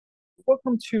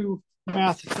Welcome to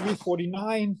Math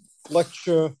 349,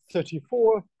 Lecture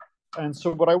 34. And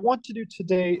so what I want to do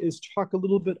today is talk a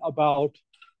little bit about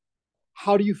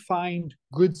how do you find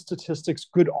good statistics,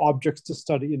 good objects to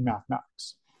study in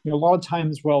mathematics. A lot of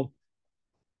times, well,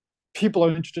 people are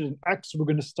interested in X, so we're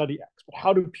going to study X. But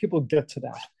how do people get to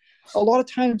that? A lot of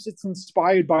times it's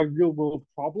inspired by real world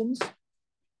problems.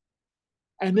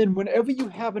 And then whenever you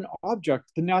have an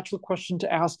object, the natural question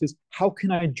to ask is, how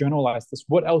can I generalize this?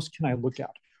 What else can I look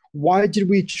at? Why did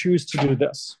we choose to do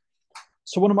this?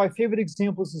 So one of my favorite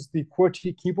examples is the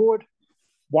QWERTY keyboard.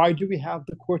 Why do we have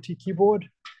the QWERTY keyboard?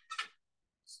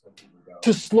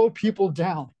 To slow people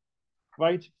down,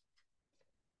 right?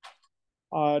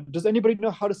 Does anybody know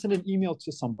how to send an email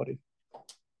to somebody?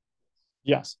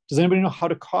 Yes. Does anybody know how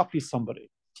to copy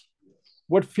somebody?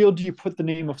 What field do you put the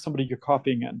name of somebody you're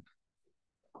copying in?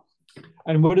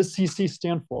 And what does CC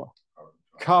stand for?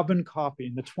 Carbon copy.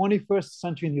 In the 21st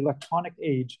century, in the electronic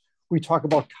age, we talk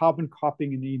about carbon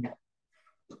copying in email.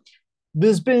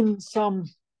 There's been some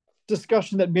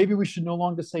discussion that maybe we should no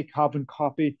longer say carbon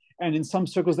copy. And in some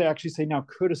circles, they actually say now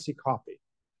courtesy copy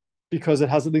because it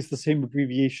has at least the same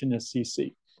abbreviation as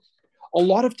CC. A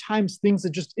lot of times things are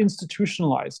just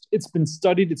institutionalized. It's been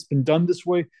studied, it's been done this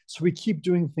way, so we keep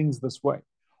doing things this way.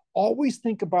 Always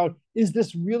think about, is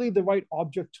this really the right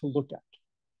object to look at?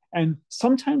 And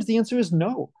sometimes the answer is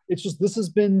no. It's just this has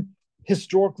been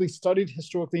historically studied,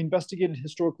 historically investigated,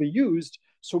 historically used,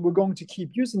 so we're going to keep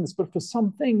using this. But for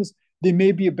some things, there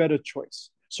may be a better choice.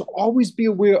 So always be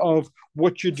aware of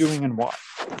what you're doing and why.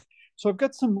 So I've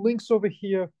got some links over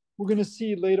here. We're going to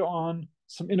see later on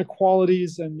some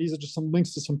inequalities, and these are just some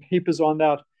links to some papers on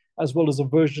that, as well as a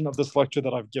version of this lecture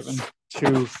that I've given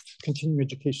to continuing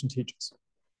education teachers.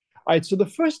 All right, so the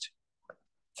first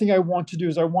thing I want to do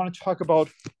is I want to talk about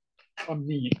a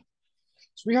mean.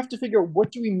 So we have to figure out,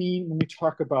 what do we mean when we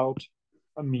talk about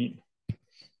a mean?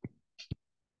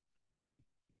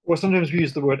 Or sometimes we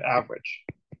use the word average.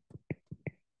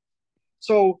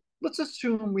 So let's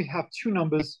assume we have two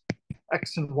numbers,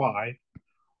 x and y.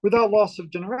 Without loss of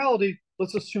generality,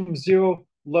 let's assume 0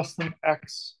 less than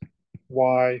x,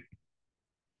 y,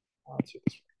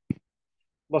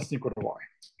 less than equal to y.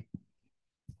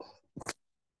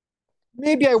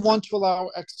 Maybe I want to allow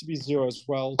x to be 0 as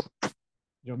well.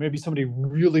 Maybe somebody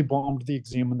really bombed the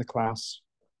exam in the class.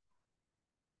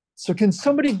 So can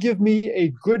somebody give me a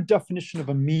good definition of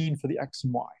a mean for the x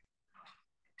and y?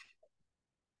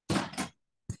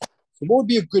 So what would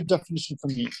be a good definition for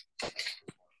mean?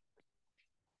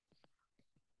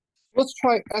 Let's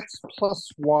try x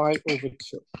plus y over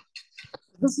 2.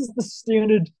 This is the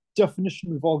standard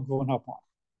definition we've all grown up on.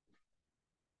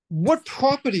 What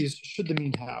properties should the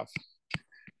mean have?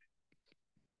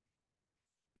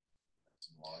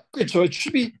 Good, so it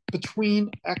should be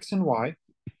between x and y.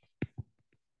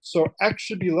 So x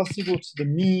should be less than equal to the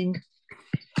mean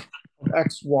of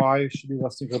x, y should be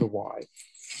less than equal to y.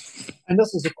 And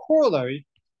this is a corollary.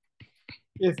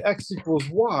 If x equals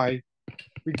y,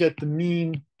 we get the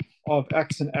mean of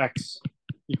x and x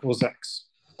equals x.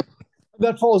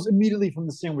 That follows immediately from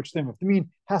the sandwich theorem. If the mean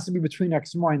has to be between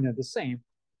x and y and they're the same.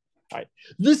 All right.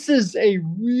 This is a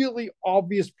really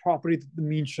obvious property that the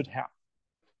mean should have.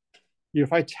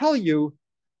 If I tell you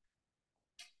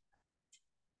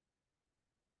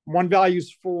one value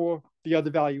is 4, the other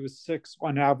value is 6,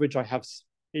 on average I have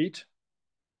 8,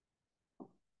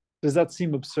 does that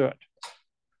seem absurd?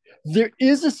 There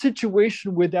is a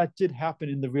situation where that did happen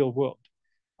in the real world.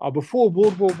 Before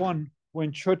World War I,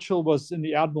 when Churchill was in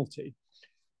the Admiralty,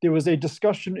 there was a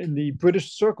discussion in the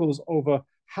British circles over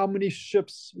how many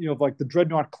ships, like the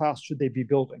Dreadnought class, should they be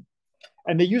building.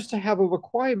 And they used to have a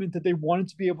requirement that they wanted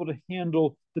to be able to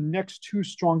handle the next two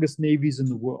strongest navies in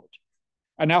the world.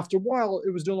 And after a while,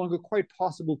 it was no longer quite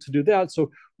possible to do that.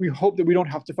 So we hope that we don't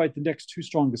have to fight the next two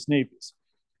strongest navies.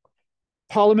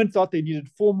 Parliament thought they needed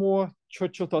 4 more.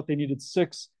 Churchill thought they needed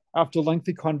 6. After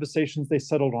lengthy conversations, they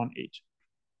settled on 8.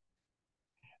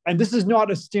 And this is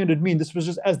not a standard mean. This was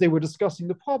just as they were discussing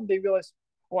the problem, they realized,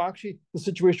 oh, actually, the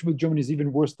situation with Germany is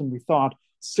even worse than we thought.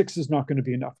 6 is not going to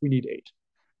be enough. We need 8.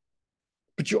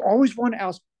 But you always want to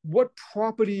ask, what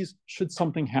properties should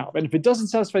something have? And if it doesn't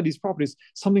satisfy these properties,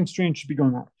 something strange should be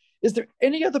going on. Is there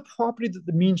any other property that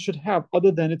the mean should have other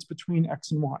than it's between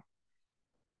x and y?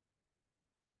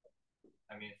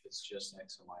 I mean, if it's just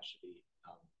x and y, should be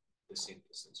the same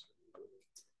distance.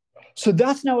 So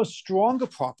that's now a stronger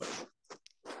property.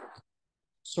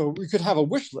 So we could have a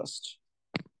wish list.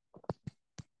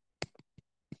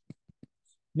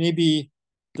 Maybe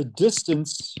the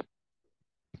distance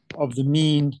of the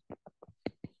mean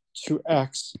to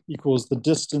x equals the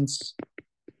distance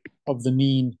of the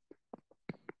mean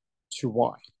to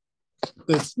y.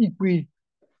 That's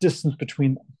equidistant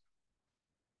between them.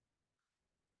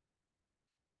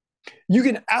 You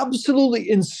can absolutely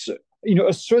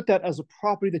assert that as a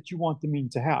property that you want the mean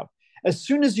to have. As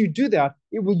soon as you do that,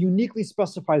 it will uniquely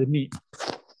specify the mean.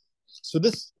 So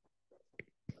this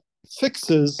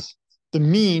fixes the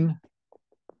mean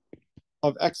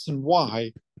of x and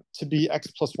y to be x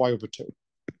plus y over 2.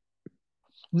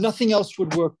 Nothing else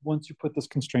would work once you put this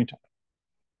constraint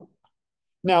on.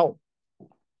 Now,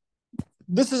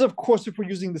 this is, of course, if we're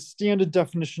using the standard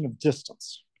definition of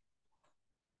distance.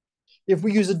 If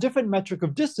we use a different metric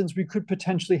of distance, we could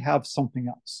potentially have something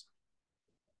else.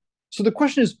 So the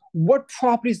question is, what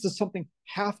properties does something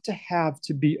have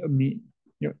to be a mean?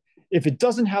 If it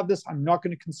doesn't have this, I'm not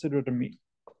going to consider it a mean.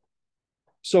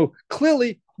 So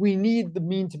clearly, we need the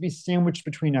mean to be sandwiched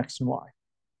between x and y.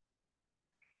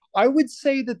 I would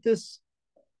say that this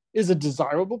is a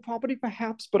desirable property,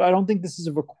 perhaps, but I don't think this is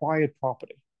a required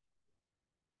property.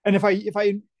 And if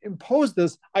I impose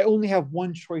this, I only have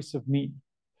one choice of mean.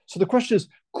 So the question is,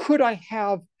 could I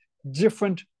have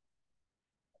different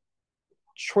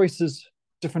choices,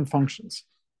 different functions?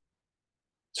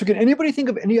 So can anybody think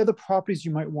of any other properties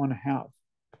you might want to have?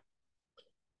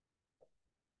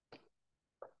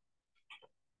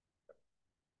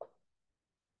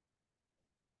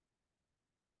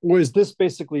 Or is this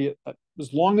basically,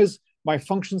 as long as my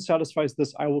function satisfies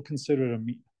this, I will consider it a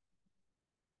mean?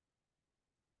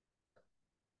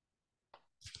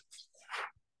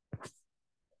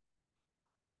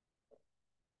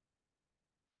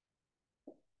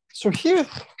 So here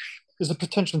is a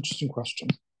potential interesting question.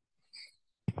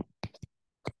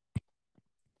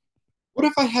 What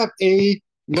if I have A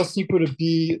less than equal to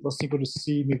B, less than equal to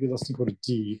C, maybe less than equal to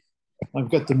D?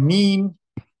 I've got the mean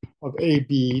of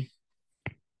AB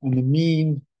and the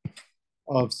mean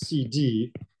of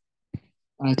CD,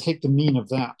 and I take the mean of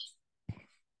that.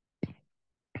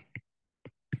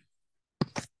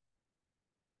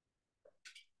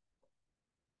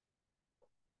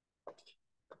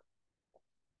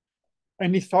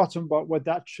 Any thoughts about what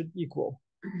that should equal?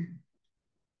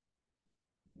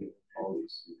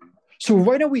 So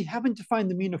right now we haven't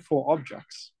defined the mean of 4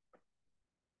 objects.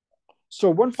 So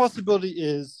one possibility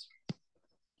is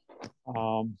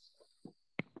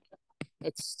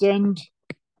extend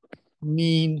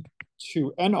mean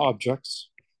to n objects.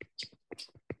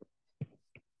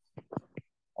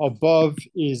 Above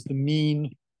is the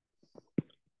mean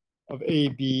of A,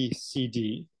 B, C,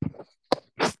 D.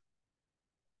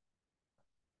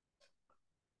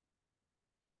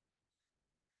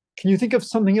 Can you think of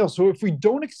something else? So if we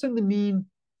don't extend the mean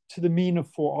to the mean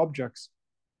of 4 objects,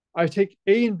 I take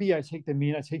A and B, I take the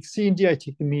mean, I take C and D, I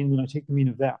take the mean, and then I take the mean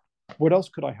of that. What else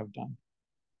could I have done?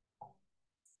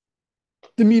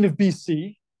 The mean of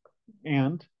BC,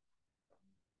 and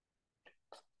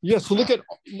yeah, so look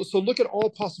at all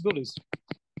possibilities,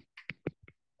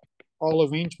 all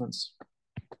arrangements.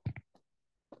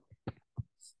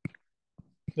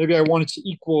 Maybe I wanted to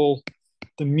equal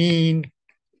the mean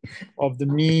of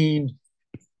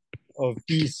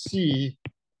BC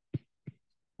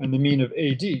and the mean of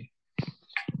AD.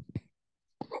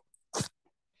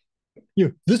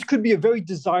 This could be a very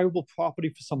desirable property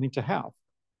for something to have.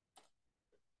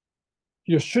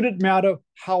 Should it matter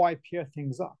how I pair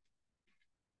things up?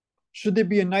 Should there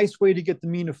be a nice way to get the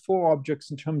mean of 4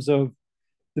 objects in terms of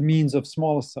the means of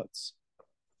smaller sets?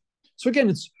 So again,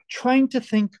 it's trying to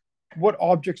think, what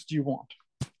objects do you want?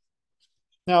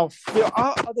 Now, there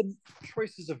are other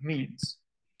choices of means.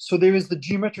 So there is the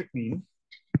geometric mean.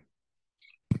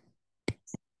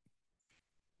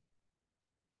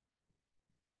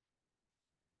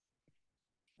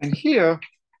 And here,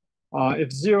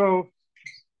 if 0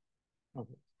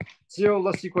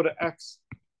 less than equal to x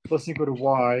less than equal to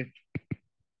y,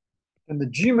 then the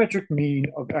geometric mean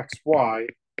of xy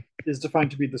is defined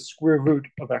to be the square root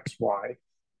of xy.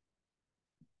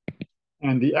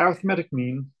 And the arithmetic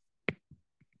mean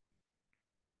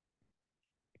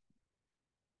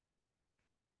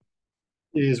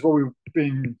is what we've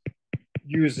been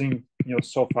using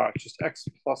so far, just x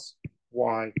plus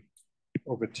y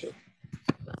over 2.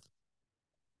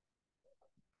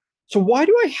 So why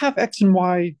do I have x and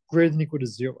y greater than or equal to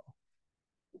 0?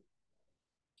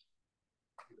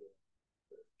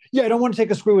 Yeah, I don't want to take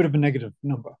a square root of a negative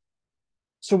number.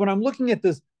 So when I'm looking at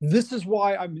this, this is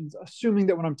why I'm assuming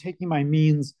that when I'm taking my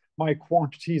means, my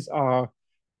quantities are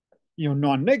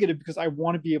non-negative, because I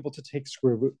want to be able to take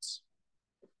square roots.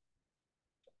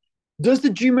 Does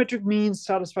the geometric mean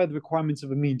satisfy the requirements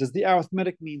of a mean? Does the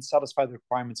arithmetic mean satisfy the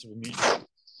requirements of a mean?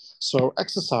 So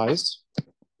exercise.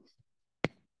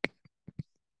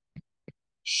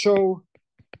 Show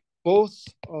both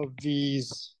of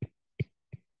these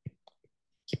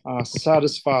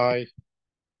satisfy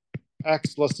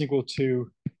x less than equal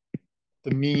to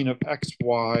the mean of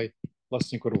xy less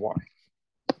than equal to y.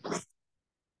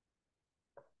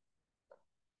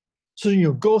 So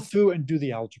you go through and do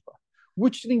the algebra.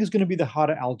 Which do you think is going to be the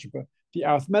harder algebra, the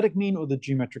arithmetic mean or the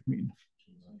geometric mean?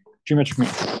 Geometric mean.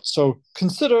 So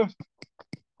consider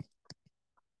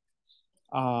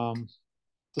the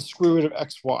square root of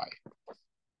xy.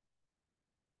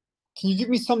 Can you give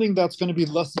me something that's going to be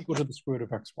less equal to the square root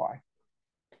of xy?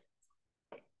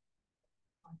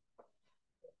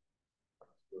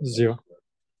 0.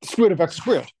 The square root of x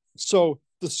squared. So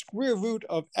the square root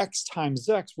of x times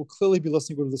x will clearly be less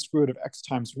than equal to the square root of x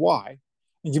times y.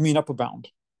 And give me an upper bound.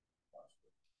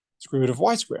 Square root of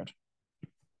y squared.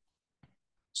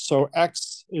 So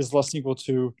x is less than equal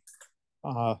to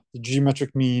the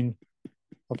geometric mean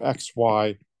of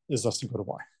xy is less than equal to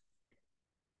y.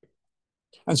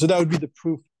 And so that would be the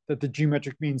proof that the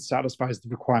geometric mean satisfies the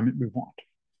requirement we want.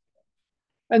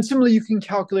 And similarly, you can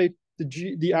calculate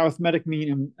the arithmetic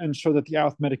mean and show that the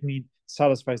arithmetic mean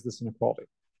satisfies this inequality.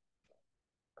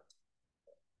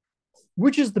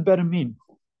 Which is the better mean?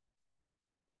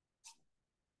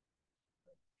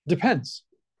 Depends,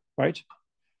 right?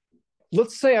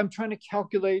 Let's say I'm trying to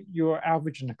calculate your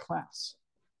average in a class.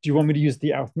 Do you want me to use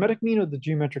the arithmetic mean or the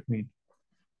geometric mean?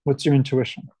 What's your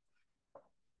intuition?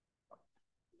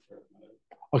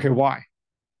 Okay, why?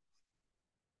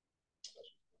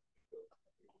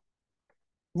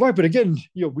 Right, but again,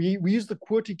 we use the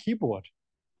QWERTY keyboard.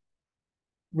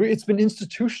 It's been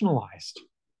institutionalized.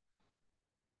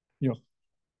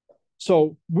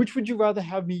 So which would you rather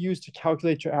have me use to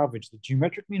calculate your average, the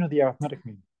geometric mean or the arithmetic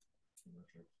mean?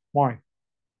 Why?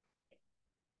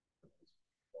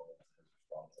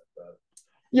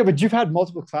 Yeah, but you've had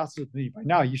multiple classes with me. By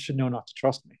now, you should know not to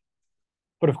trust me.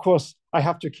 But of course, I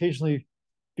have to occasionally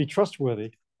be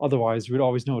trustworthy. Otherwise, you would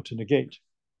always know to negate.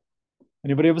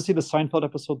 Anybody ever see the Seinfeld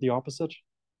episode, The Opposite?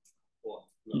 Well,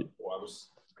 no, well, I was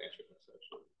answering this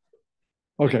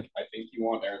actually. Okay. I think you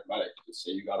want arithmetic to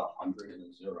say you got 100 and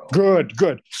a 0. Good,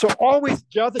 good. So always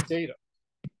gather data.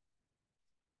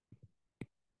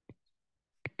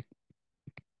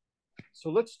 So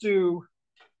let's do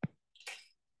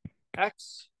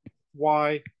x,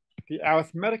 y, the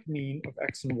arithmetic mean of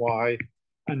x and y,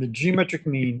 and the geometric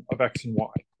mean of x and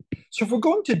y. So if we're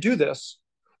going to do this,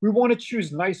 we want to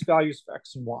choose nice values for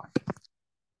x and y.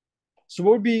 So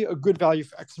what would be a good value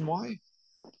for x and y?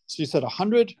 So you said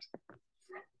 100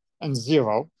 and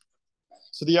 0.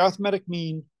 So the arithmetic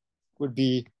mean would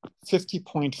be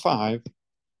 50.5,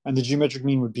 and the geometric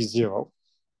mean would be 0.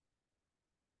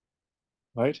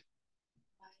 Right?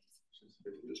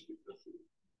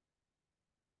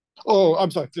 Oh, I'm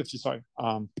sorry, 50, sorry.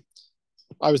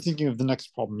 I was thinking of the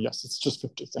next problem. Yes, it's just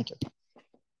 50, thank you.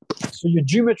 So your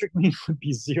geometric mean would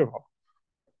be 0.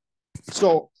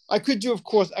 So I could do, of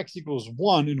course, x equals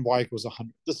 1 and y equals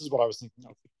 100. This is what I was thinking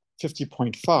of,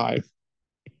 50.5.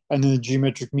 And then the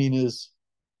geometric mean is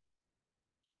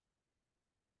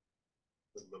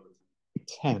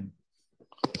 10.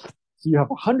 So you have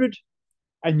 100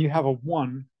 and you have a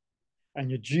 1, and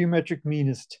your geometric mean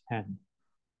is 10.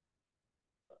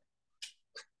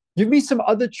 Give me some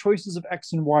other choices of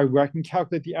x and y where I can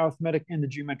calculate the arithmetic and the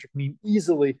geometric mean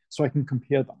easily so I can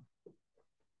compare them.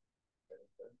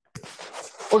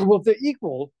 Okay, well, if they're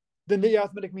equal, then the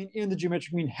arithmetic mean and the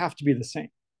geometric mean have to be the same.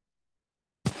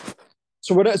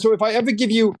 So if I ever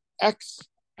give you x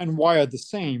and y are the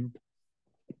same,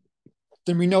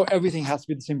 then we know everything has to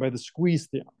be the same by the squeeze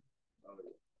theorem.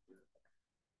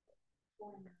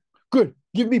 Good.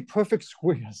 Give me perfect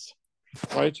squares,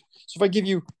 right? So if I give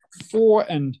you 4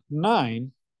 and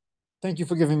 9, thank you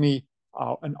for giving me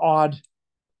an odd.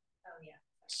 Oh, yeah.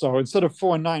 So instead of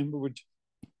 4 and 9, we would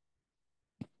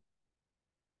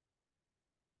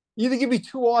either give me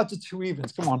 2 odds or 2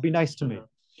 evens. Come on, be nice to me.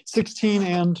 16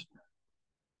 and...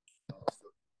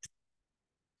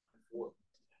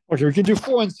 Okay, we can do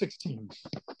 4 and 16.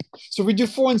 So if we do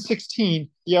 4 and 16,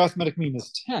 the arithmetic mean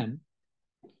is 10.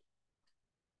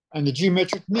 And the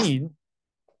geometric mean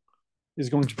is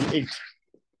going to be 8.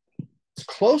 It's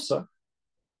closer.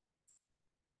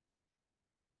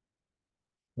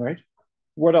 Right?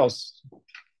 What else?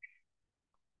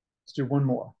 Let's do one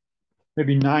more.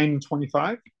 Maybe 9 and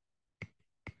 25.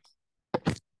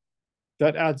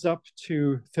 That adds up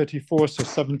to 34, so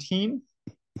 17.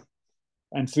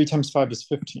 And 3 times 5 is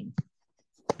 15.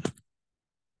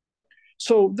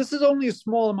 So this is only a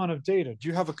small amount of data. Do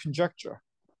you have a conjecture?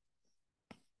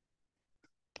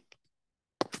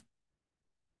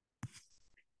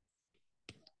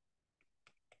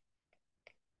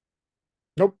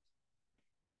 Nope.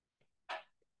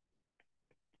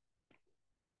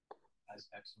 as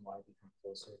X and Y become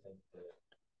closer, then the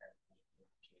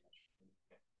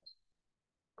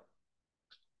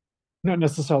not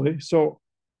necessarily. So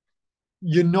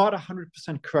you're not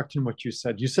 100% correct in what you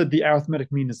said. You said the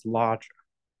arithmetic mean is larger,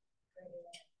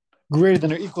 greater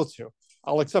than or equal to.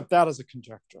 I'll accept that as a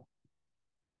conjecture.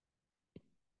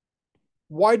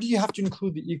 Why do you have to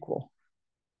include the equal?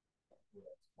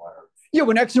 Yeah,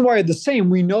 when X and Y are the same,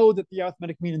 we know that the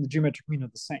arithmetic mean and the geometric mean are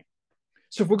the same.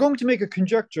 So if we're going to make a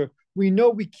conjecture, we know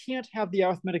we can't have the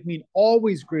arithmetic mean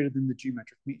always greater than the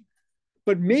geometric mean.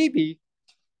 But maybe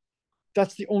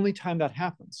that's the only time that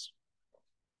happens.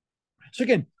 So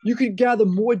again, you could gather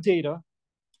more data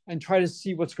and try to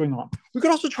see what's going on. We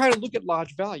could also try to look at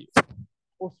large values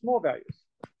or small values.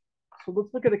 So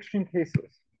let's look at extreme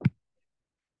cases.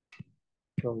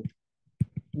 So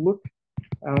look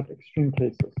at extreme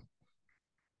cases.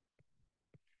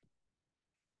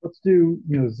 Let's do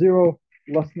 0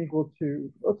 less than equal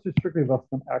to, let's do strictly less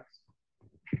than X,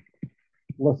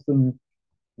 less than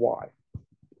Y.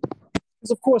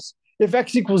 Because of course, if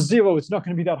X equals 0, it's not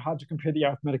going to be that hard to compare the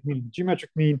arithmetic mean and the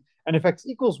geometric mean. And if X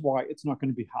equals Y, it's not going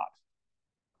to be hard.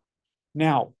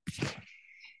 Now,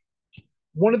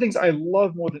 one of the things I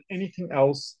love more than anything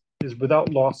else is without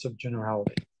loss of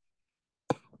generality.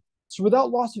 So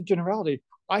without loss of generality,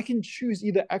 I can choose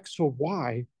either X or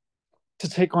Y to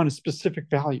take on a specific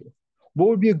value. What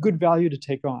would be a good value to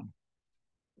take on?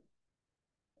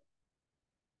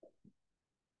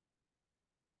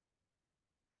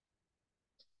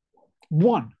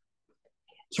 One.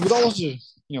 So without loss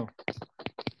of,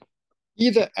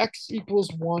 either X equals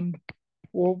 1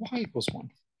 or Y equals 1.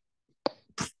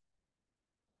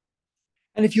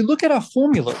 And if you look at our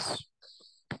formulas,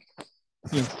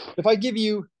 if I give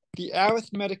you the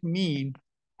arithmetic mean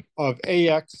of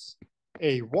AX,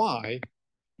 AY,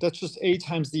 that's just A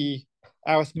times the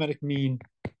arithmetic mean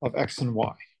of X and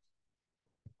Y.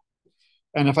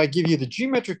 And if I give you the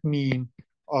geometric mean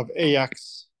of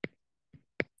AX,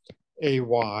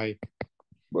 AY,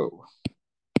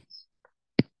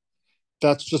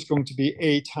 that's just going to be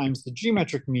A times the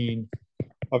geometric mean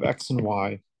of X and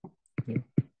Y,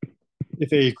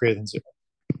 if A is greater than 0.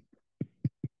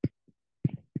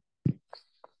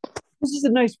 This is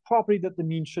a nice property that the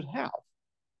mean should have.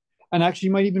 And actually,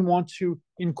 you might even want to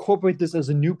incorporate this as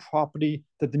a new property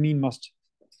that the mean must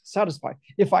satisfy.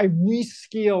 If I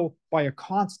rescale by a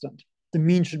constant, the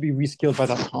mean should be rescaled by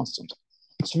that constant.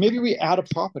 So maybe we add a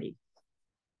property.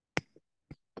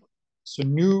 So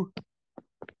new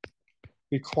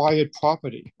required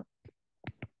property.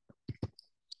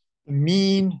 The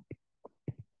mean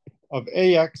of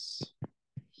AX,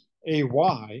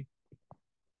 AY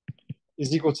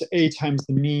is equal to A times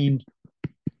the mean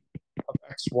of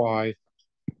XY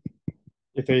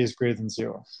if A is greater than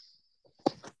 0.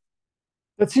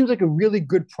 That seems like a really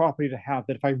good property to have,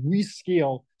 that if I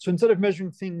rescale, so instead of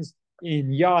measuring things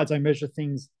in yards, I measure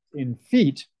things in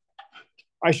feet,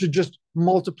 I should just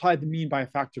multiply the mean by a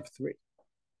factor of 3.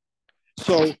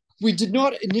 So we did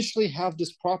not initially have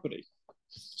this property,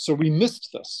 so we missed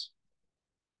this.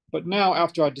 But now,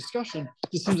 after our discussion,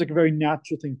 this seems like a very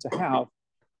natural thing to have.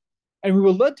 And we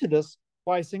were led to this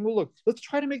by saying, well, look, let's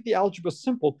try to make the algebra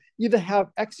simple. Either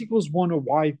have X equals 1 or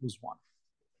Y equals 1.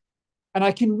 And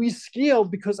I can rescale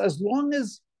because as long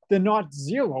as they're not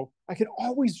 0, I can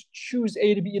always choose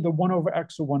A to be either 1 over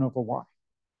X or 1 over Y.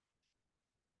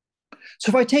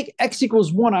 So if I take X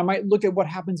equals 1, I might look at what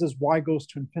happens as Y goes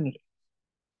to infinity.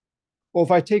 Or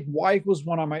if I take Y equals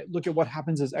 1, I might look at what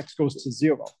happens as X goes to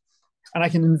 0. And I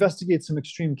can investigate some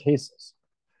extreme cases.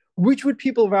 Which would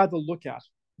people rather look at?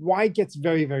 Y gets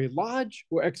very, very large,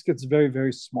 or X gets very,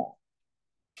 very small?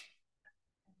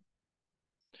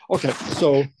 Okay,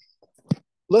 so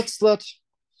let's let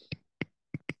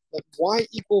Y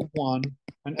equal 1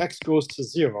 and X goes to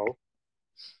 0.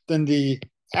 Then the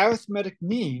arithmetic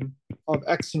mean of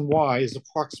X and Y is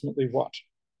approximately what?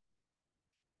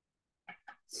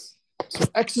 So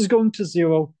X is going to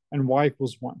 0 and Y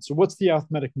equals 1. So what's the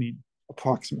arithmetic mean?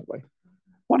 Approximately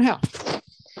 1/2.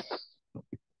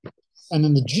 And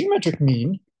then the geometric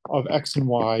mean of X and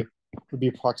Y would be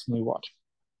approximately what?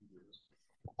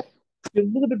 A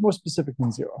little bit more specific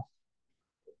than 0.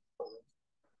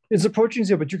 It's approaching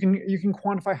 0, but you can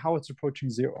quantify how it's approaching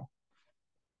 0.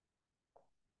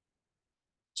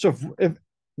 So if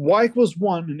Y equals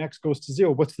 1 and X goes to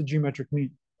 0, what's the geometric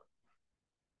mean?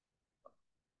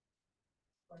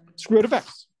 Square root of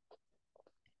X,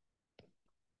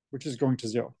 which is going to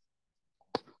 0.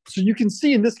 So you can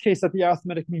see in this case that the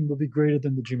arithmetic mean will be greater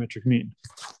than the geometric mean.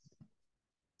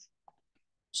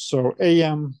 So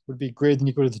AM would be greater than or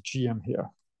equal to the GM here.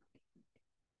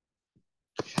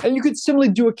 And you could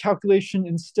similarly do a calculation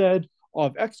instead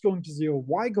of x going to 0,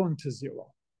 y going to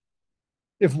 0.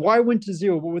 If y went to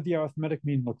 0, what would the arithmetic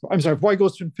mean look like? I'm sorry, if y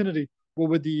goes to infinity, what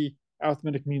would the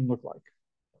arithmetic mean look like?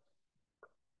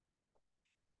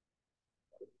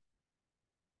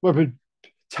 Well, but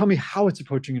tell me how it's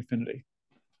approaching infinity.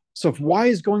 So if y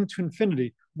is going to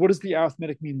infinity, what does the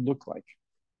arithmetic mean look like?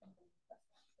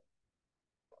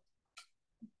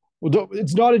 Well,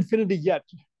 it's not infinity yet.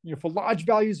 For large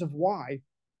values of y,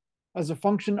 as a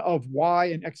function of y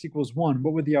and x equals 1,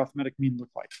 what would the arithmetic mean look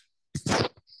like?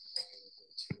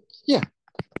 Yeah.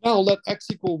 Now let x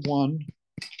equal 1,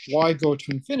 y go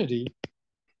to infinity,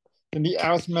 then the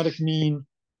arithmetic mean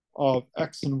of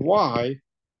x and y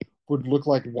would look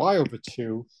like y over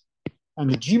 2. And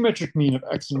the geometric mean of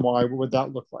x and y, what would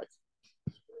that look like?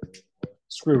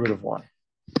 Square root of y.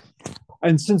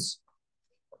 And since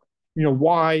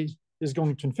y is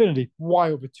going to infinity,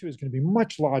 y over 2 is going to be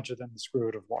much larger than the square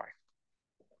root of y.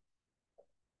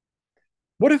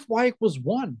 What if y equals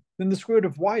 1? Then the square root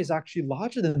of y is actually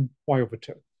larger than y over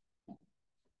 2.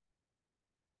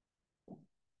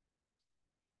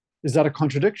 Is that a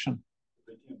contradiction?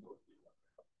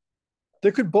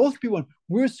 They could both be 1.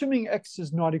 We're assuming x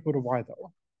is not equal to y,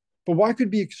 though. But y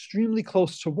could be extremely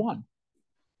close to 1.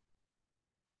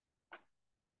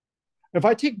 If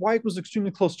I take y equals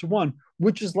extremely close to 1,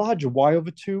 which is larger, y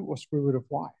over 2 or square root of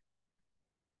y?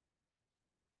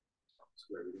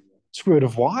 Square root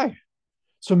of y.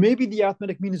 So maybe the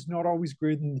arithmetic mean is not always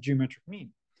greater than the geometric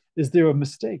mean. Is there a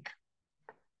mistake?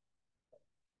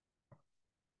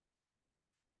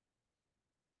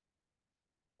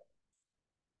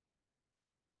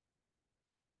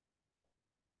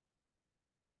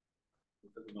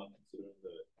 I'm not considering the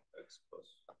x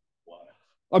plus y.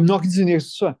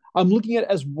 I'm looking at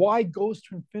as y goes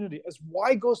to infinity. As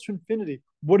y goes to infinity,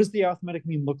 what does the arithmetic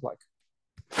mean look like?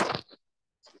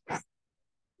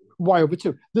 Y over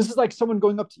 2. This is like someone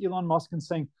going up to Elon Musk and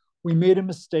saying, we made a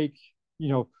mistake,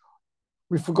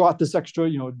 we forgot this extra,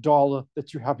 dollar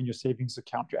that you have in your savings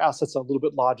account. Your assets are a little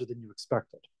bit larger than you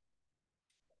expected,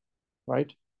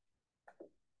 right?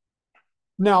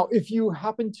 Now, if you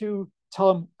happen to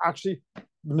tell them, actually,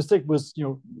 the mistake was,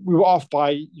 we were off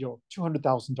by,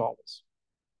 $200,000.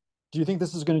 Do you think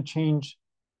this is going to change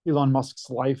Elon Musk's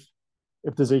life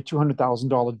if there's a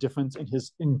 $200,000 difference in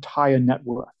his entire net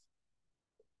worth?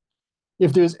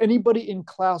 If there's anybody in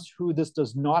class who this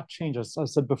does not change, as I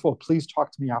said before, please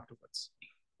talk to me afterwards,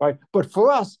 right? But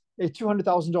for us, a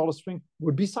 $200,000 swing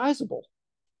would be sizable.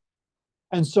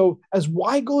 And so as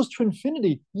y goes to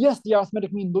infinity, yes, the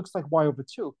arithmetic mean looks like y over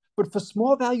 2. But for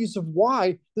small values of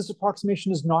y, this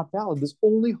approximation is not valid. This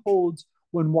only holds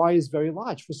when y is very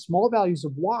large. For small values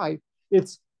of y,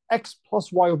 it's x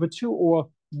plus y over 2 or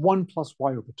 1 plus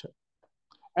y over 2.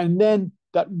 And then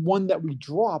that one that we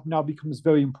drop now becomes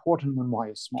very important when y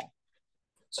is small.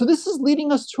 So this is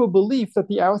leading us to a belief that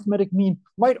the arithmetic mean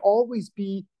might always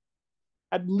be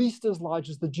at least as large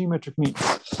as the geometric mean.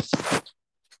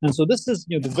 And so this is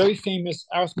the very famous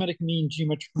arithmetic mean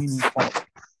geometric mean inequality.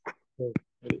 So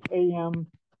the AM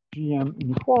GM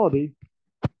inequality,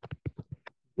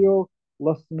 0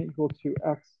 less than or equal to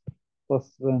x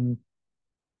less than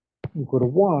or equal to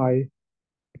y,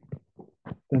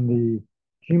 then the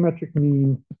geometric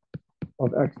mean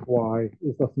of x, y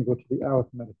is less than or equal to the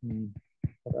arithmetic mean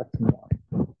of x and y.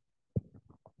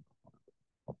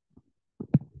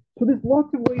 So there's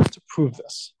lots of ways to prove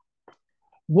this.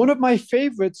 One of my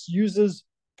favorites uses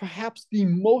perhaps the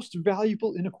most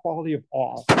valuable inequality of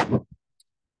all.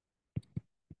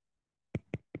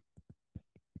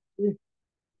 If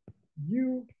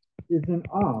u is in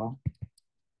R,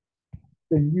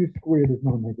 then u squared is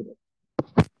non-negative.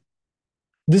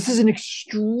 This is an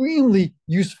extremely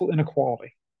useful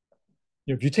inequality.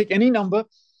 If you take any number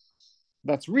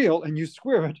that's real and you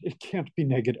square it, it can't be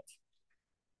negative.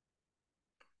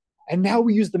 And now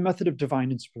we use the method of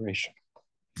divine inspiration.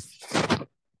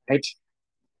 Right?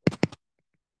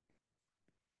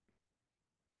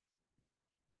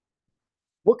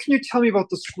 What can you tell me about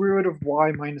the square root of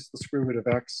y minus the square root of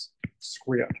x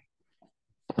squared?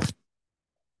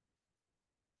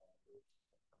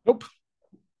 Nope.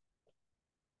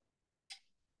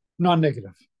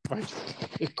 Non-negative, right?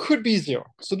 It could be 0.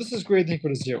 So this is greater than or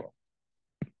equal to 0.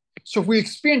 So if we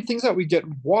expand things out, we get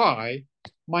y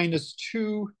minus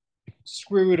 2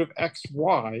 square root of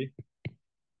xy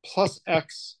plus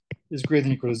x is greater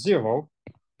than or equal to 0,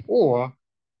 or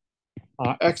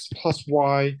x plus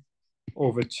y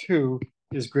over 2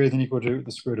 is greater than or equal to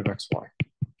the square root of xy.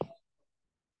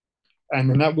 And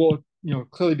then that will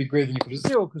clearly be greater than or equal to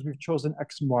 0 because we've chosen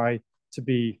x and y to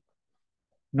be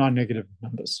non-negative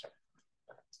numbers.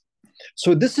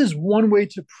 So this is one way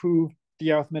to prove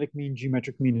the arithmetic mean,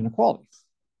 geometric mean inequality.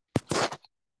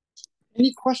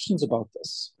 Any questions about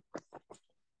this?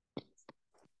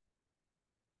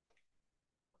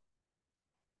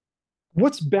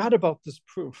 What's bad about this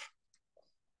proof?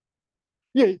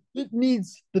 Yeah, it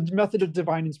needs the method of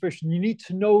divine inspiration. You need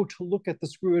to know to look at the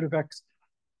square root of x,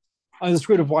 the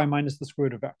square root of y minus the square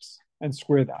root of x, and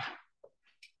square that.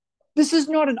 This is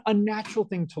not an unnatural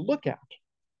thing to look at.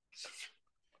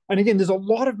 And again, there's a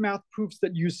lot of math proofs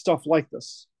that use stuff like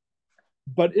this,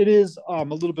 but it is a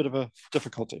little bit of a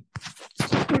difficulty.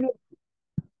 I'm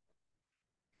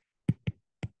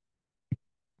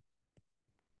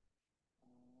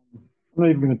not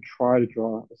even going to try to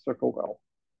draw a circle well.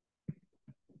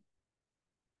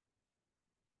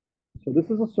 So this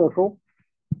is a circle.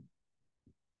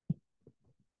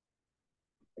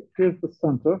 Here's the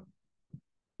center.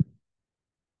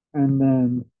 And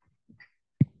then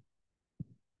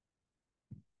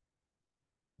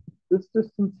this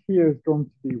distance here is going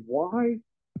to be y,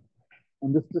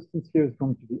 and this distance here is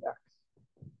going to be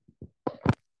x.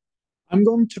 I'm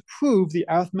going to prove the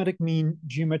arithmetic mean,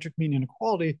 geometric mean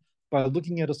inequality by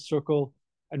looking at a circle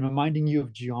and reminding you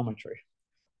of geometry.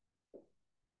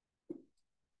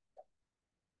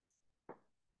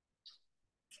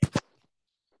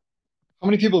 How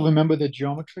many people remember the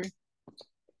geometry?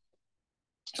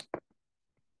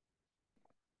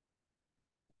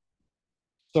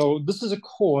 So this is a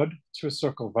chord to a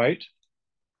circle, right?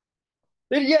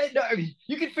 Yeah, no, I mean,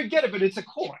 you can forget it, but it's a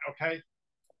chord, okay?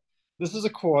 This is a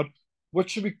chord. What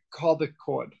should we call the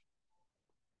chord?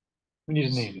 We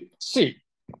need a name. C.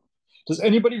 Does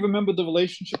anybody remember the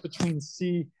relationship between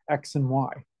C, X, and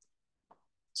Y?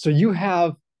 So you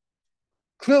have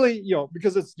clearly,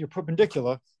 because you're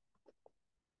perpendicular.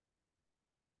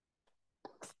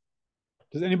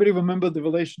 Does anybody remember the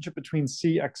relationship between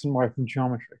C, X, and Y from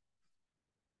geometry?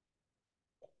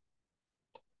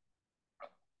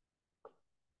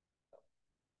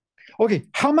 Okay,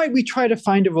 how might we try to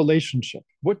find a relationship?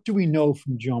 What do we know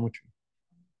from geometry?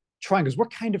 Triangles.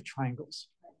 What kind of triangles?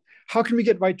 How can we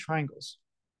get right triangles?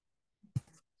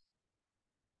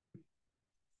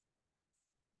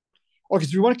 Okay,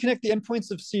 so we want to connect the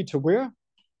endpoints of C to where?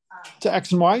 To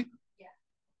X and Y? Yeah.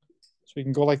 So we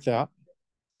can go like that.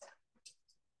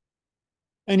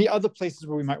 Any other places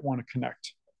where we might want to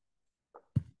connect?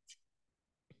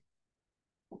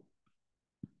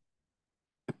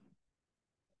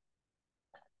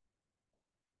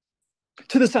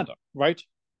 To the center, right?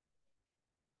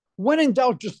 When in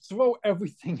doubt, just throw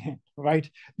everything in, right?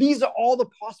 These are all the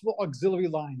possible auxiliary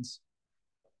lines.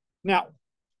 Now,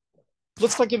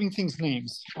 let's start giving things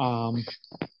names.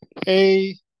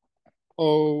 A,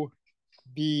 O,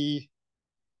 B,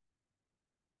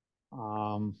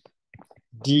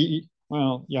 D,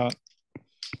 well, yeah.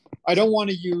 I don't want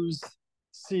to use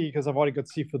C because I've already got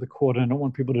C for the chord and I don't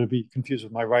want people to be confused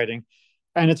with my writing.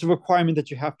 And it's a requirement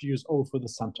that you have to use O for the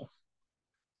center.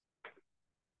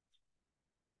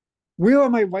 Where are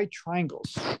my right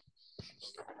triangles? I'm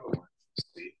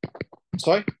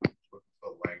sorry?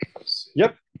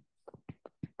 Yep.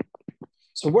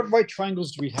 So what right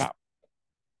triangles do we have?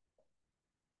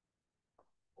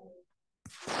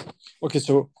 Okay,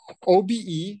 so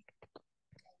OBE,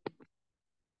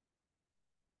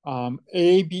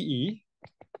 ABE,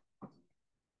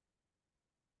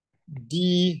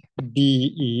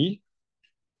 DBE.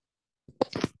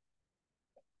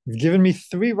 You've given me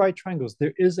 3 right triangles.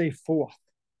 There is a 4th.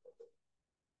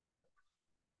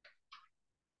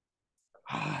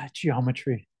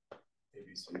 Geometry.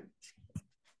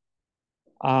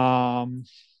 ABC.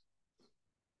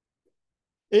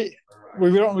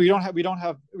 We don't have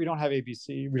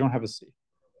ABC. We don't have a C.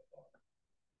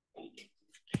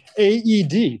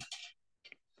 AED.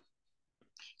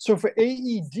 So for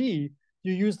AED, you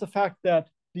use the fact that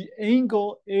the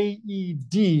angle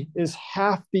AED is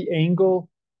half the angle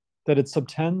that it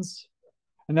subtends,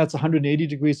 and that's 180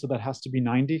 degrees, so that has to be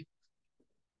 90.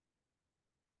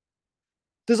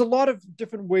 There's a lot of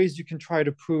different ways you can try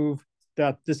to prove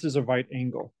that this is a right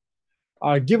angle.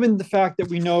 Given the fact that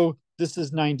we know this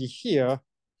is 90 here,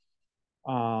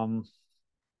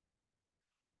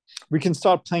 we can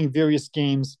start playing various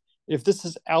games. If this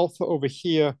is alpha over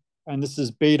here and this is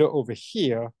beta over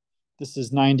here, this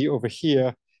is 90 over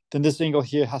here, then this angle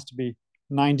here has to be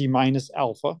 90 minus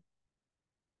alpha,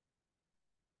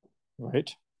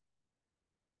 right?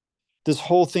 This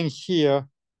whole thing here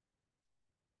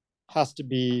has to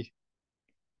be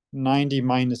 90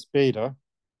 minus beta.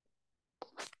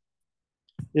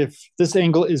 If this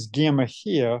angle is gamma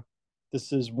here,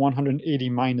 this is 180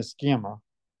 minus gamma.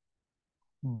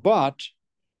 But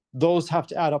those have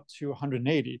to add up to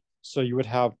 180. So you would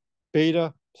have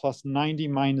beta plus 90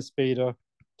 minus beta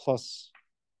plus,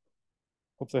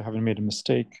 hopefully I haven't made a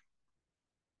mistake.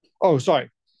 Oh, sorry.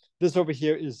 This over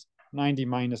here is 90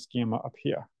 minus gamma up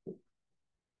here.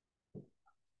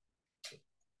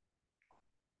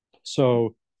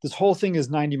 So this whole thing is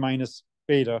 90 minus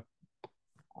beta.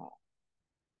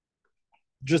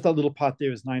 Just that little part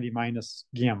there is 90 minus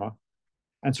gamma.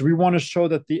 And so we want to show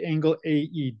that the angle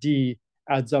AED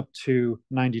adds up to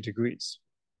 90 degrees.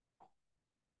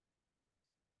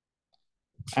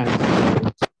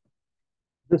 And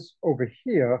this over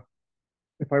here,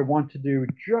 if I want to do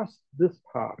just this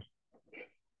part,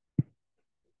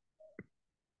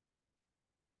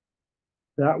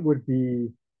 that would be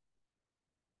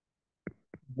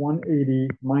 180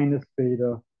 minus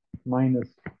beta minus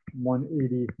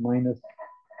 180 minus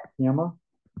gamma.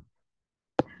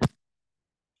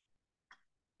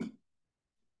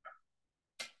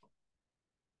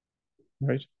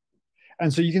 Right?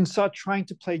 And so you can start trying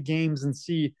to play games and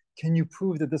see, can you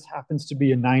prove that this happens to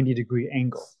be a 90-degree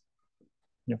angle?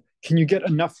 You know, can you get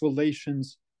enough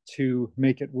relations to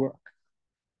make it work?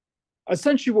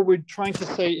 Essentially, what we're trying to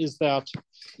say is that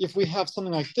if we have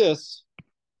something like this,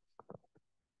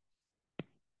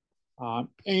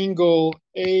 angle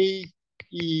AED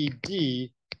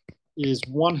is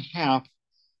 1/2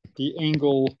 the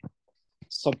angle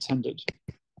subtended.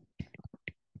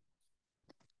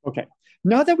 Okay,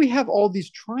 now that we have all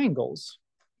these triangles,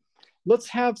 let's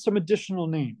have some additional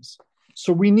names.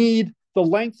 So we need the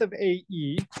length of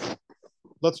AE,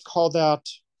 let's call that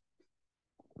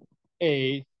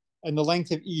A, and the length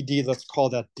of ED, let's call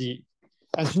that D.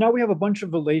 And so now we have a bunch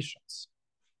of relations.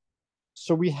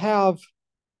 So we have,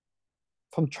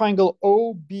 from triangle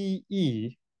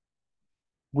OBE,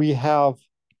 we have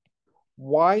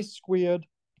y squared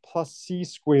plus c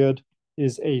squared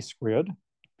is a squared,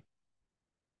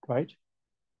 right?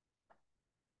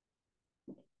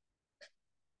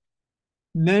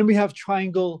 And then we have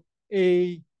triangle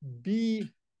AB.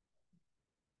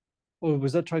 Oh,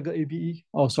 was that triangle ABE?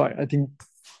 Oh, sorry, I think.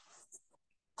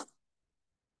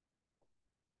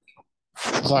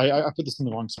 Sorry, I put this in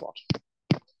the wrong spot.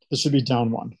 This should be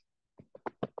down one.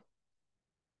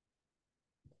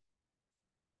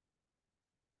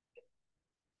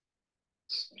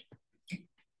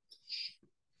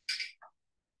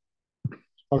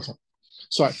 Okay,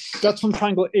 sorry, that's from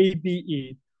triangle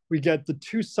ABE. We get the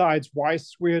two sides, y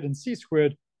squared and c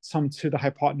squared, sum to the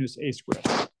hypotenuse a squared.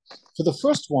 For the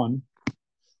first one,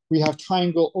 we have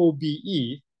triangle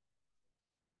OBE.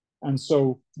 And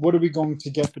so what are we going to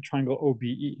get for triangle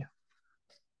OBE?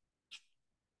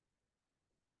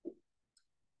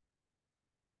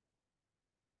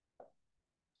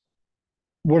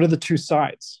 What are the two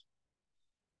sides?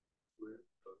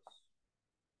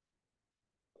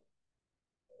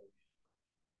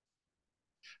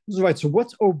 Right, so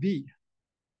what's OB?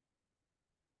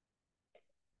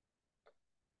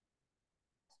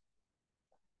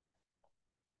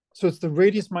 So it's the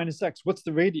radius minus x. What's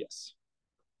the radius?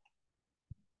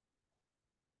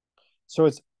 So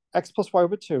it's x plus y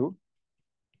over 2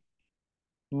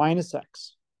 minus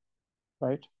x,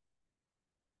 right?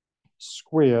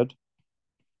 Squared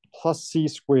plus c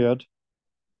squared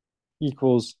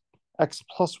equals x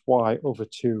plus y over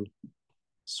 2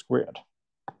 squared.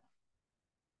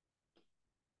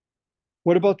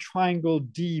 What about triangle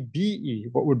DBE?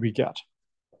 What would we get?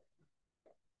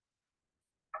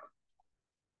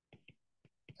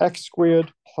 X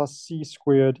squared plus c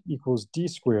squared equals d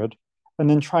squared. And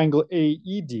then triangle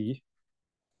AED,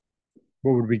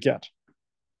 what would we get?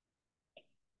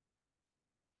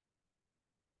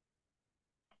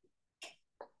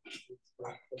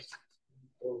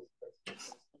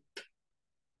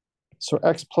 So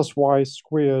x plus y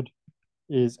squared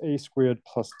is a squared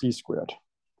plus d squared.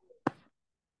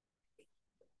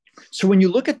 So when you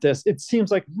look at this, it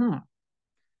seems like,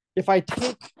 if I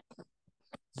take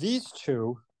these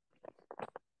two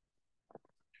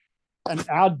and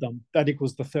add them, that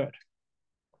equals the third.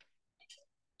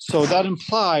 So that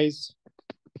implies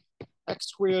x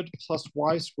squared plus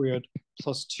y squared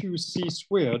plus 2c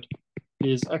squared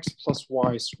is x plus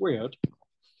y squared.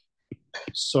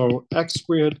 So x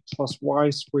squared plus y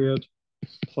squared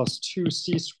plus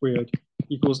 2c squared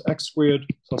equals x squared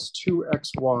plus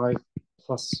 2xy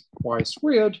plus y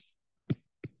squared.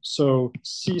 So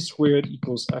c squared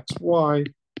equals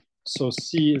xy. So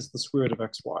c is the square root of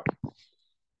xy.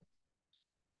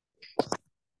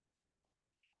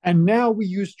 And now we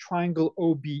use triangle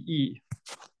OBE.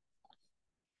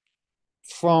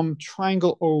 From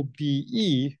triangle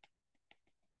OBE,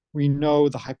 we know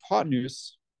the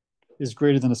hypotenuse is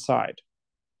greater than a side.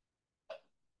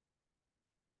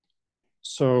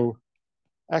 So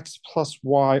x plus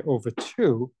y over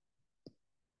 2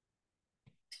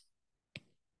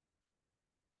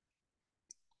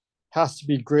 has to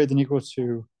be greater than or equal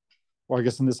to, or I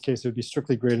guess in this case, it would be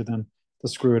strictly greater than the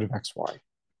square root of xy.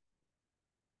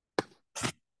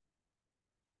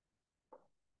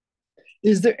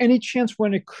 Is there any chance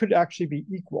when it could actually be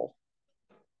equal?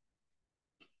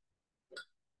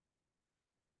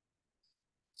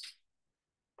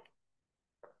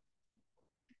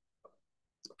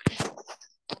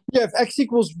 Yeah, if x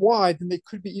equals y, then they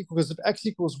could be equal, because if x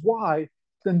equals y,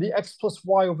 then the x plus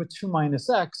y over 2 minus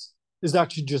x is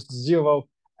actually just 0,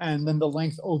 and then the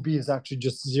length OB is actually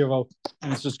just 0,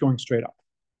 and it's just going straight up.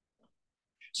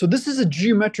 So this is a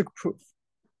geometric proof.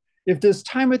 If there's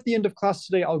time at the end of class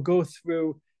today, I'll go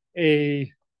through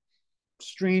a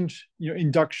strange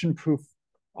induction proof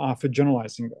for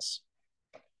generalizing this.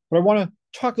 But I want to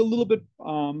talk a little bit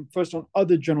first on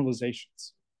other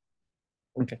generalizations.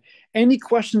 Okay. Any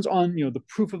questions on the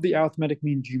proof of the arithmetic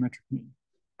mean, geometric mean?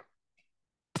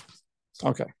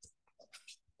 Okay.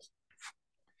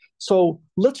 So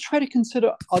let's try to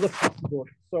consider other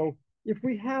possibilities. So if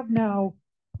we have now,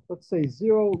 let's say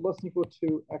 0 less than equal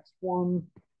to x1,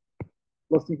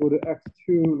 less than equal to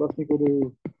x2, less than equal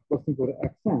to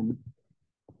xn,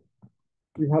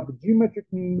 we have the geometric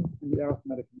mean and the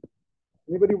arithmetic mean.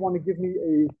 Anybody want to give me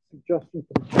a suggestion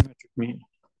for the geometric mean?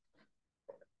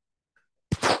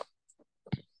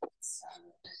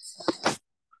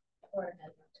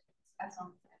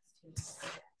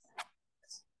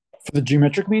 For the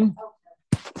geometric mean? All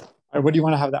right, what do you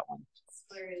want to have that one?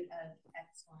 Square root of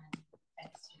x1,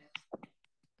 x2.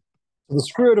 So the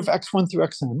square root of x1 through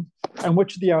xn. And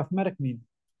what should the arithmetic mean?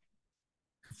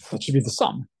 That should be the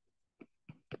sum.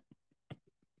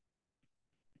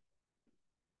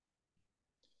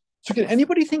 So can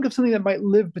anybody think of something that might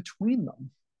live between them?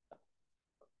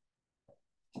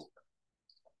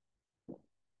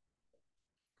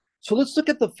 So let's look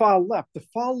at the far left. The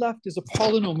far left is a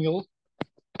polynomial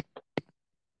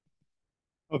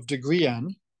of degree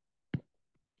n.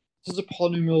 This is a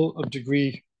polynomial of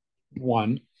degree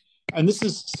 1. And this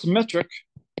is symmetric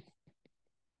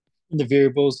in the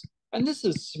variables. And this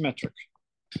is symmetric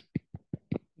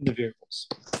in the variables.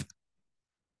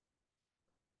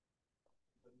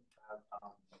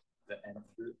 The nth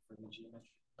root for the geometry.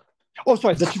 Oh,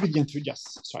 sorry, that should be the nth root.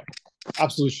 Yes, sorry.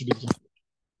 Absolutely should be the nth root.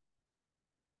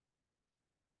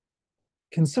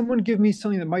 Can someone give me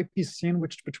something that might be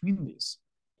sandwiched between these?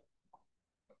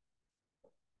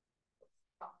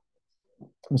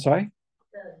 I'm sorry?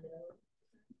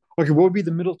 Okay, what would be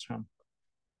the middle term?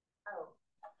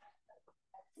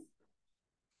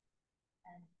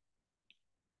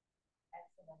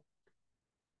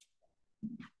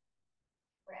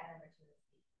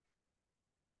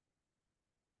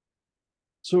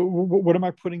 So what am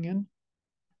I putting in?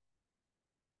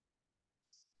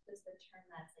 Just the term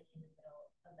that's like in the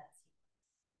middle of that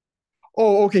sequence.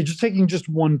 Oh, okay, just taking just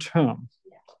one term.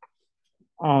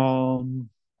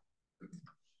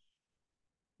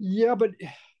 Yeah, but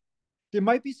there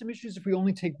might be some issues if we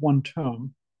only take one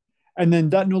term, and then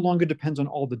that no longer depends on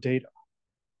all the data.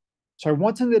 So I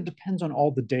want something that depends on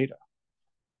all the data.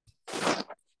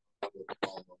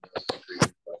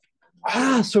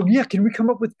 So yeah, can we come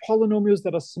up with polynomials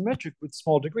that are symmetric with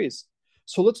small degrees?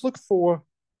 So let's look for,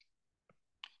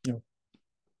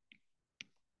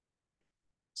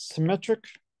 symmetric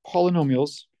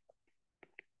polynomials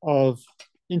of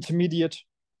intermediate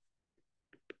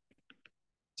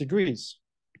degrees.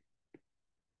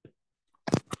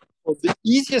 Well, the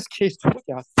easiest case to look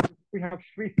at, we have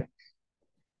three things.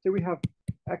 So we have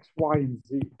x, y, and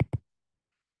z.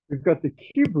 We've got the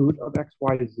cube root of x,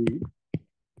 y, z.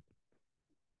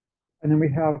 And then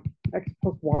we have x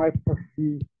plus y plus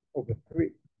z over 3.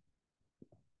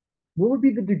 What would be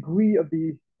the degree of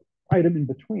the item in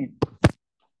between?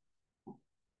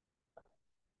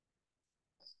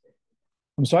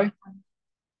 I'm sorry?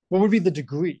 What would be the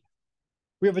degree?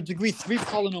 We have a degree 3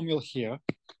 polynomial here.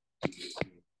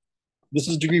 This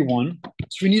is degree 1.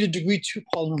 So we need a degree 2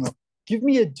 polynomial. Give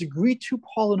me a degree 2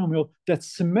 polynomial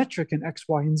that's symmetric in x,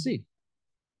 y, and z.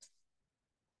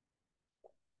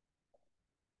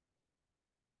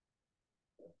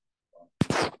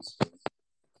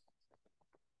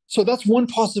 So that's one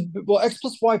possible. Well, x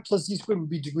plus y plus z squared would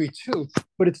be degree 2,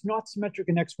 but it's not symmetric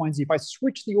in x, y, and z. If I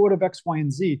switch the order of x, y, and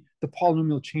z, the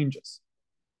polynomial changes.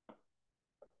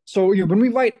 So when we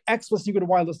write x less than equal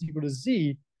to y less than equal to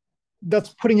z,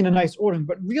 that's putting in a nice order.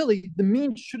 But really, the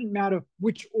mean shouldn't matter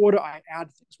which order I add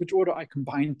things, which order I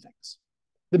combine things.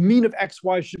 The mean of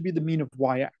xy should be the mean of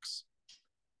yx.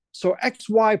 So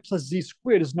xy plus z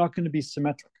squared is not going to be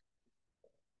symmetric.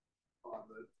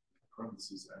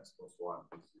 parentheses x plus y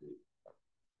plus z.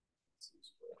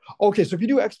 Okay, so if you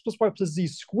do x plus y plus z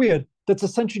squared, that's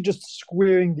essentially just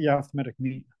squaring the arithmetic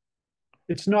mean.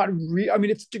 It's not I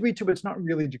mean, it's degree 2, but it's not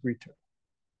really degree 2.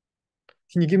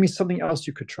 Can you give me something else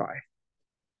you could try?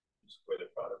 Square the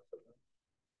product.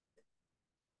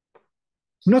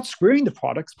 I'm not squaring the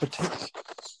products, but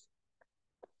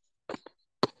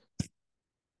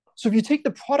so if you take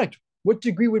the product, what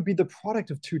degree would be the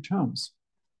product of two terms?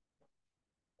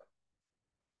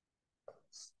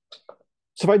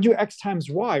 So if I do x times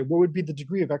y, what would be the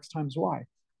degree of x times y?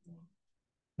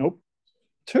 Nope,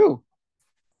 2.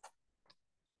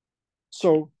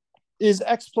 So is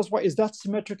x plus y, is that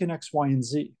symmetric in x, y, and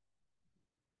z?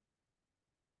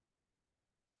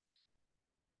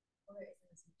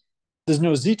 There's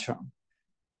no z term.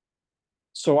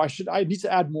 So I need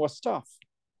to add more stuff.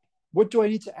 What do I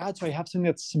need to add so I have something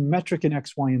that's symmetric in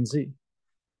x, y, and z?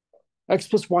 X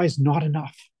plus y is not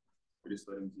enough. We just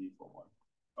let him z equal 1.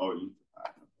 Oh, you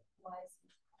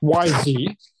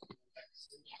yz,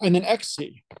 and then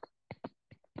xz.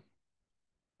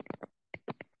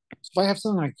 So if I have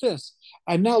something like this,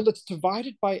 and now let's divide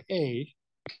it by a,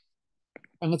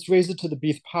 and let's raise it to the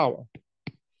bth power.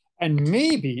 And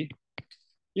maybe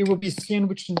it will be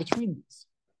sandwiched in between these.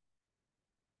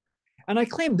 And I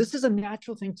claim this is a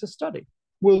natural thing to study.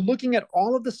 We're looking at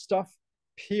all of the stuff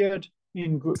paired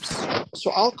in groups.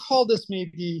 So I'll call this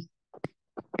maybe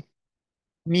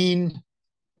mean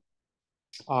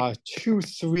 2,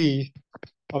 3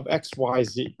 of x, y,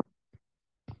 z.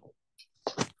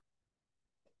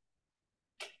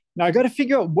 Now I got to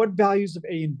figure out what values of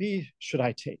a and b should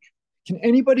I take. Can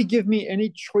anybody give me any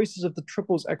choices of the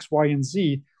triples x, y, and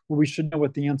z where we should know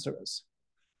what the answer is?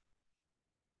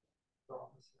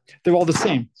 They're all the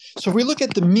same. So if we look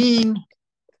at the mean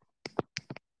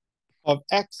of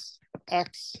x,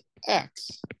 x,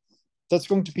 x, that's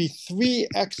going to be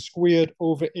 3x squared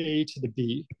over a to the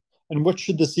b. And what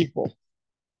should this equal?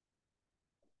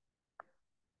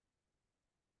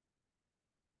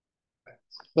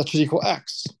 That should equal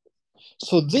x.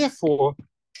 So therefore,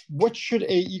 what should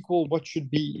a equal? What should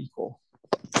b equal?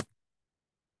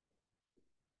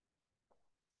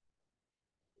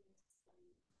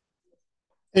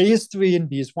 A is 3 and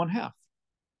b is 1/2.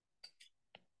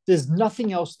 There's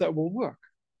nothing else that will work.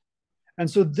 And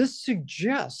so this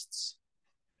suggests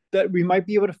that we might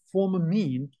be able to form a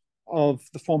mean of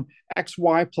the form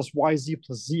xy plus yz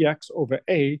plus zx over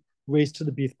a raised to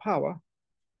the bth power.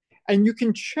 And you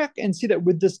can check and see that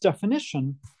with this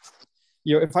definition,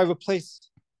 if I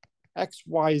replace x,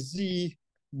 y, z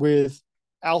with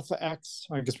alpha x,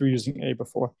 I guess we were using a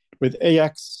before, with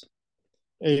ax,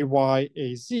 ay,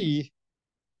 az,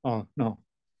 oh, no.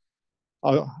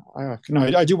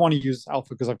 I do want to use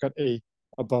alpha because I've got a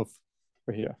above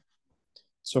for here.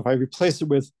 So if I replace it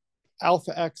with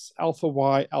alpha x, alpha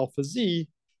y, alpha z,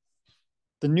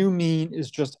 the new mean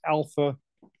is just alpha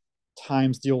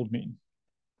times the old mean.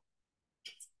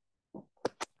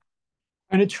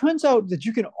 And it turns out that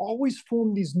you can always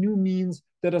form these new means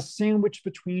that are sandwiched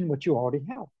between what you already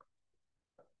have.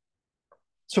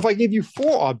 So if I gave you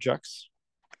 4 objects,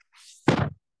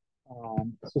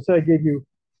 so say I gave you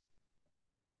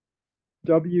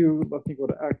w, let me go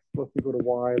to x, let me go to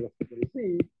y, let me go to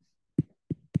z,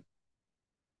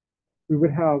 we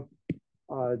would have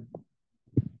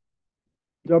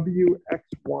w, x,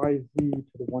 y, z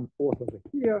to the 1/4 over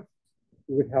here.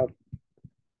 We would have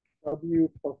w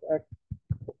plus x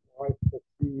plus y plus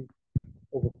z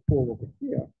over 4 over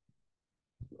here.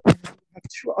 We have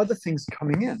 2 other things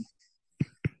coming in.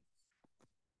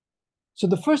 So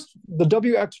the first, the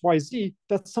w, x, y, z,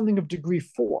 that's something of degree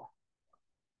 4.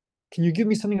 Can you give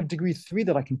me something of degree 3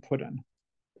 that I can put in?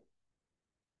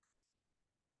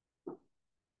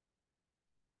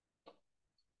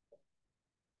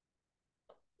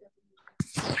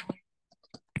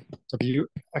 W,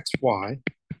 x, y.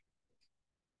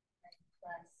 Plus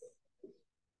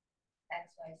x,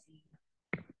 y, z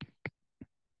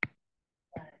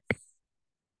plus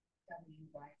w,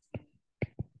 y, z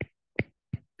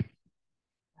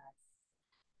plus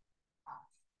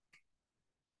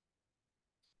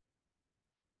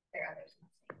there are others.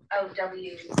 Oh,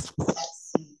 w, x,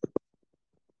 z.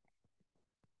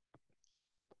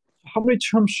 How many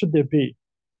terms should there be?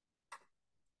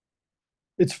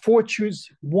 It's 4, choose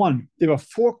 1. There are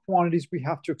 4 quantities, we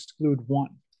have to exclude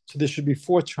 1. So there should be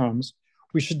 4 terms.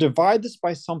 We should divide this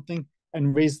by something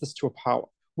and raise this to a power.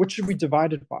 What should we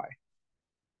divide it by?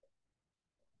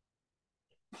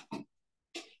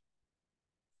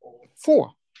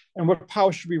 4. And what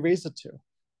power should we raise it to?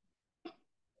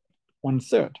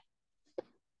 1/3.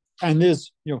 And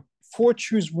there's, 4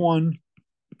 choose 1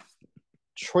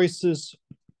 choices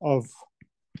of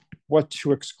what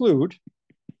to exclude,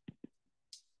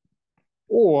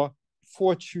 or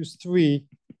 4 choose 3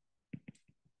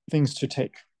 things to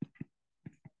take.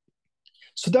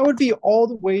 So that would be all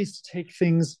the ways to take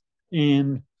things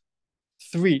in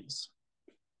 3s.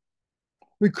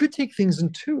 We could take things in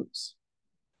 2s.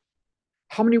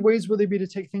 How many ways would there be to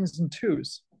take things in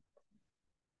 2s?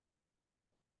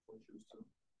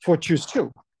 4 choose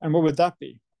 2. And what would that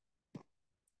be?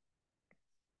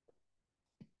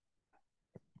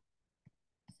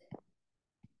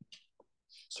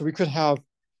 So we could have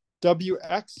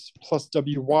wx plus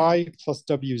wy plus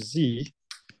wz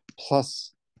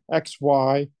plus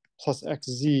xy plus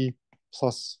xz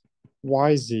plus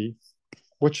yz.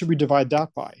 What should we divide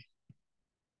that by?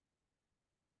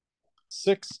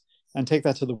 6, and take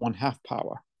that to the 1/2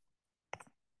 power.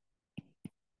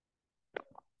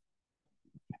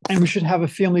 And we should have a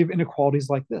family of inequalities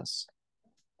like this.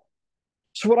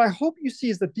 So what I hope you see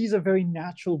is that these are very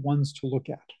natural ones to look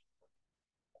at.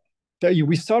 That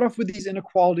we start off with these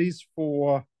inequalities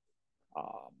for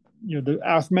the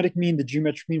arithmetic mean, the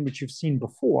geometric mean, which you've seen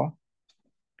before,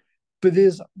 but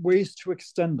there's ways to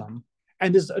extend them,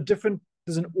 and there's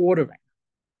an ordering.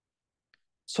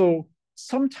 So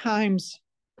sometimes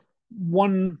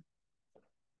one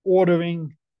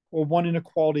ordering or one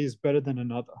inequality is better than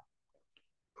another.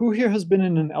 Who here has been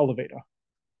in an elevator?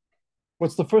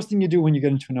 What's the first thing you do when you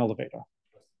get into an elevator?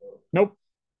 Nope.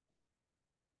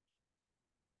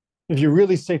 If you're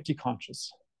really safety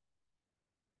conscious,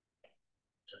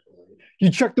 you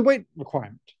check the weight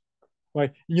requirement, right?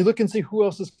 And you look and see who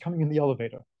else is coming in the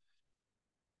elevator,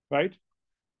 right?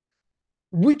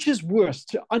 Which is worse,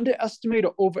 to underestimate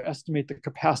or overestimate the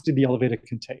capacity the elevator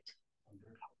can take?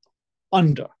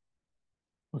 Under.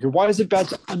 Okay, why is it bad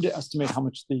to underestimate how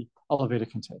much the elevator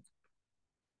can take?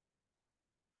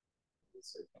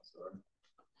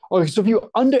 Okay, so if you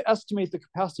underestimate the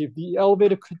capacity, if the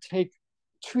elevator could take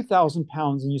 2,000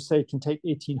 pounds and you say it can take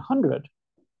 1,800,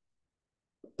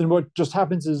 then what just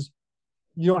happens is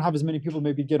you don't have as many people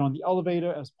maybe get on the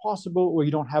elevator as possible, or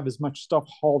you don't have as much stuff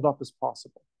hauled up as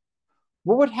possible.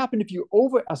 What would happen if you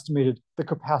overestimated the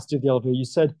capacity of the elevator? You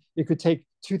said it could take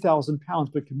 2,000 pounds,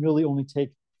 but can really only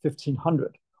take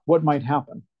 1,500. What might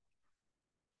happen?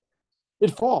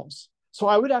 It falls. So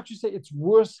I would actually say it's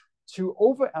worse to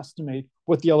overestimate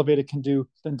what the elevator can do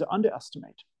than to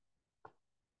underestimate,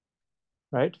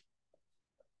 right?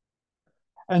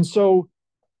 And so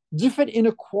different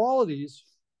inequalities,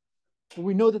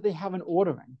 we know that they have an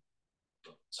ordering.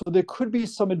 So there could be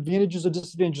some advantages or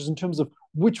disadvantages in terms of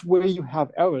which way you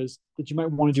have errors that you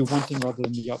might want to do one thing rather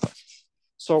than the other.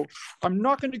 So I'm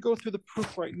not going to go through the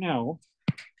proof right now.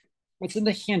 It's in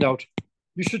the handout.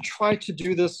 You should try to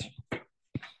do this.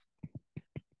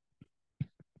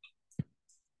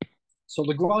 So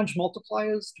Lagrange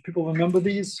multipliers, do people remember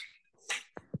these?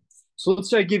 So let's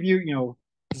say I give you,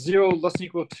 0 less than or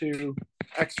equal to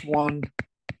x1,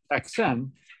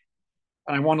 xn,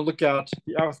 and I want to look at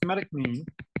the arithmetic mean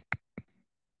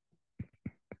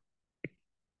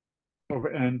over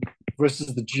n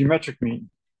versus the geometric mean.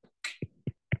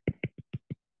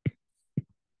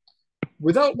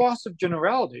 Without loss of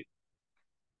generality,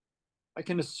 I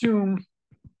can assume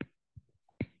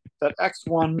that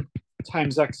x1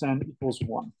 times xn equals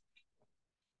 1.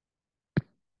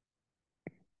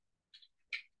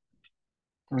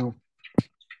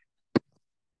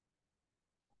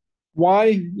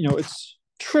 Why? It's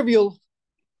trivial.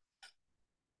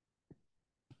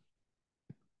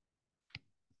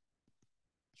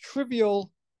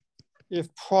 Trivial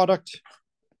if product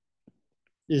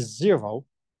is 0.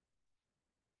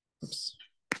 Oops.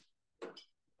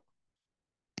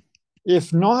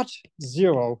 If not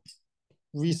 0,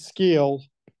 rescale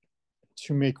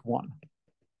to make 1.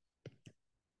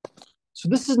 So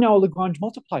this is now a Lagrange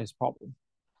multipliers problem.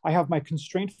 I have my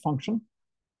constraint function.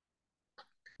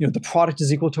 The product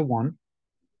is equal to 1.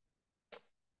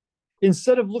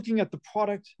 Instead of looking at the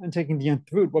product and taking the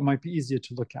nth root, what might be easier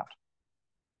to look at?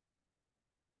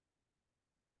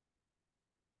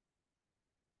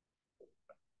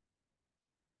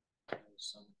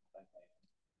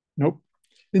 Nope.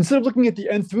 Instead of looking at the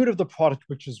nth root of the product,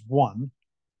 which is 1,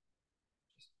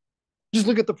 just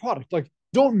look at the product. Like,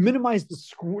 don't minimize the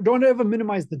square. Don't ever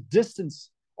minimize the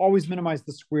distance. Always minimize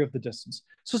the square of the distance.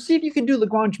 So see if you can do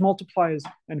Lagrange multipliers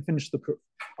and finish the proof.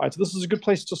 All right, so this is a good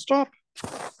place to stop.